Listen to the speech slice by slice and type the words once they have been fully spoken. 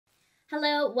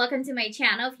Hello, welcome to my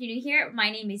channel. If you're new here, my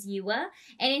name is Yua,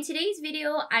 and in today's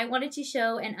video, I wanted to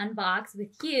show and unbox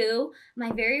with you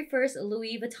my very first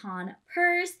Louis Vuitton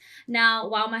purse. Now,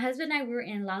 while my husband and I were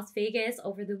in Las Vegas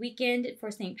over the weekend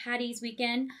for St. Patty's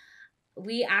weekend,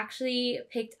 we actually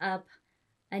picked up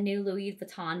a new Louis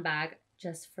Vuitton bag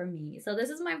just for me. So this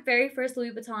is my very first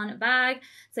Louis Vuitton bag,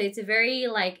 so it's very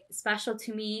special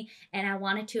to me, and I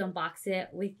wanted to unbox it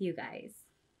with you guys.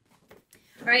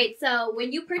 Alright, so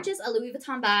when you purchase a Louis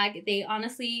Vuitton bag, they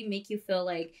honestly make you feel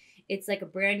like it's like a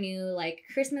brand new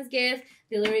Christmas gift.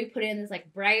 They literally put it in this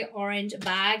bright orange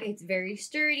bag. It's very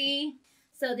sturdy.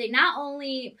 So they not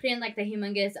only put in the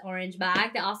humongous orange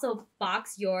bag, they also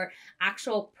box your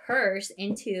actual purse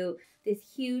into this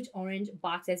huge orange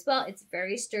box as well. It's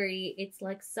very sturdy. It's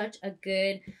such a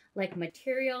good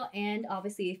material, and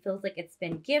obviously it feels like it's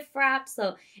been gift wrapped.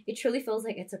 So it truly feels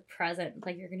like it's a present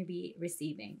you're going to be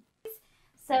receiving.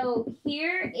 So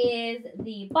here is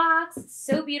the box. It's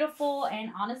so beautiful,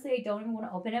 and honestly I don't even want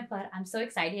to open it, but I'm so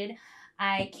excited.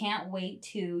 I can't wait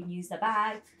to use the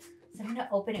bag. So I'm going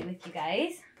to open it with you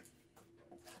guys.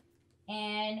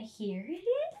 And here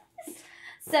it is.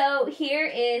 So here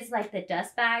is the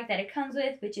dust bag that it comes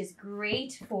with, which is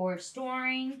great for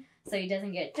storing so it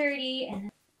doesn't get dirty. And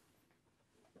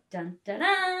dun dun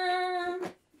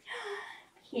dun!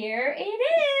 Here it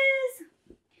is.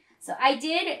 So I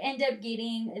did end up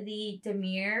getting the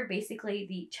Damier, basically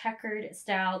the checkered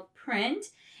style print,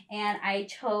 and I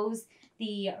chose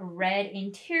the red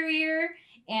interior,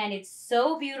 and it's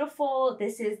so beautiful.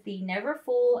 This is the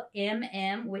Neverfull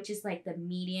MM, which is the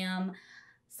medium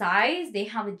size. They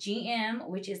have a GM,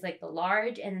 which is the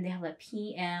large, and then they have a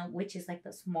PM, which is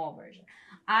the small version.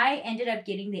 I ended up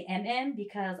getting the MM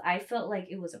because I felt like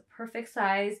it was a perfect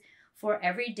size for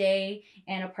every day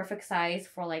and a perfect size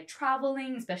for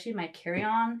traveling, especially my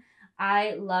carry-on.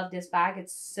 I love this bag.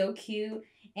 It's so cute,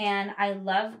 and I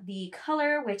love the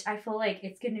color, which I feel like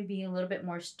it's going to be a little bit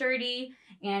more sturdy,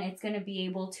 and it's going to be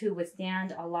able to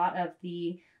withstand a lot of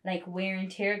the wear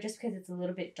and tear just because it's a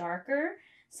little bit darker.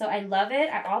 So I love it.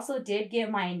 I also did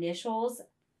get my initials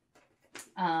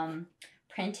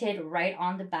printed right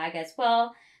on the bag as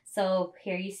well. So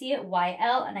here you see it,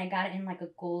 YL, and I got it in a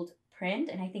gold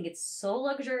print, and I think it's so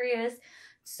luxurious,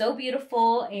 so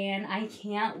beautiful, and I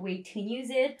can't wait to use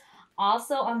it.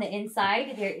 Also on the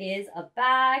inside there is a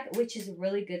bag, which is a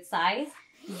really good size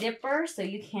zipper, so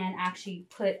you can actually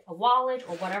put a wallet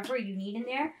or whatever you need in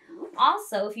there.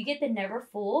 Also, if you get the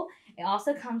Neverfull, it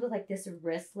also comes with this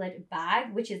wristlet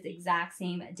bag, which is the exact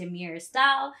same Damier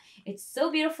style. It's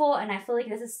so beautiful, and I feel like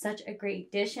this is such a great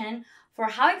addition for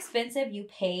how expensive you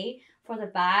pay for the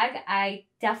bag. I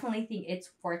definitely think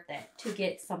it's worth it to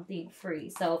get something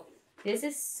free. So this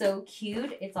is so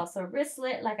cute. It's also a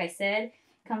wristlet, like I said.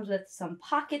 Comes with some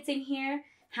pockets in here.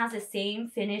 Has the same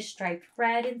finished striped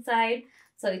red inside.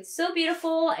 So it's so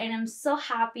beautiful, and I'm so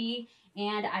happy,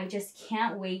 and I just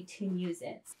can't wait to use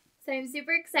it. So I'm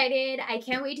super excited. I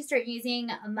can't wait to start using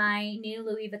my new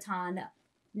Louis Vuitton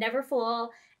Neverfull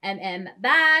MM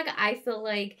bag. I feel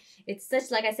like it's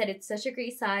such, like I said, it's such a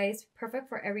great size, perfect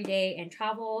for everyday and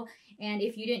travel. And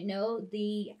if you didn't know,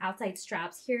 the outside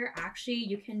straps here, actually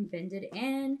you can bend it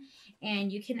in,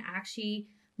 and you can actually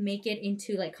make it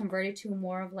into convert it to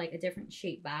more of a different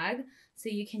shape bag. So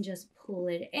you can just pull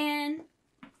it in.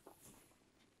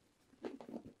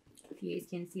 If you guys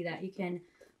can see that, you can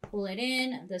pull it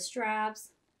in, the straps,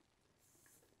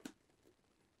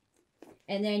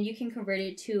 and then you can convert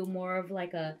it to more of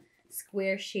a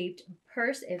square shaped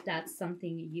purse if that's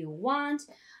something you want.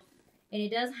 And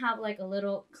it does have a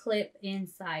little clip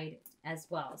inside as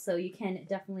well, so you can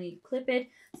definitely clip it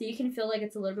so you can feel like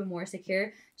it's a little bit more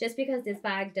secure, just because this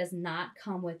bag does not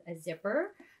come with a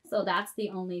zipper. So that's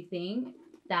the only thing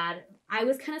that I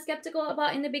was kind of skeptical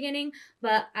about in the beginning,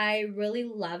 but I really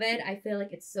love it. I feel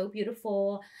like it's so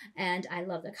beautiful, and I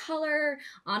love the color.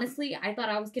 Honestly, I thought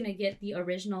I was gonna get the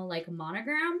original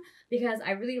monogram because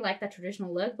I really like that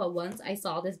traditional look, but once I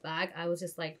saw this bag, I was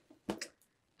just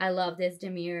I love this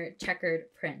Damier checkered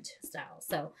print style.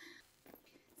 So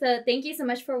thank you so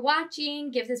much for watching.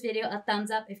 Give this video a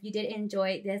thumbs up if you did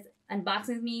enjoy this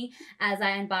unboxing with me as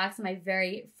I unboxed my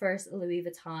very first Louis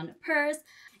Vuitton purse.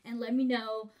 And let me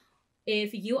know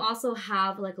if you also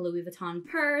have a Louis Vuitton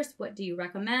purse. What do you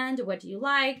recommend? What do you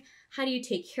like? How do you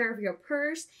take care of your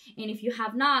purse? And if you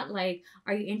have not,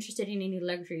 are you interested in any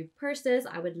luxury purses?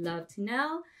 I would love to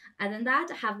know. Other than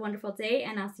that, have a wonderful day,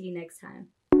 and I'll see you next time.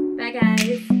 Bye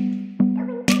guys.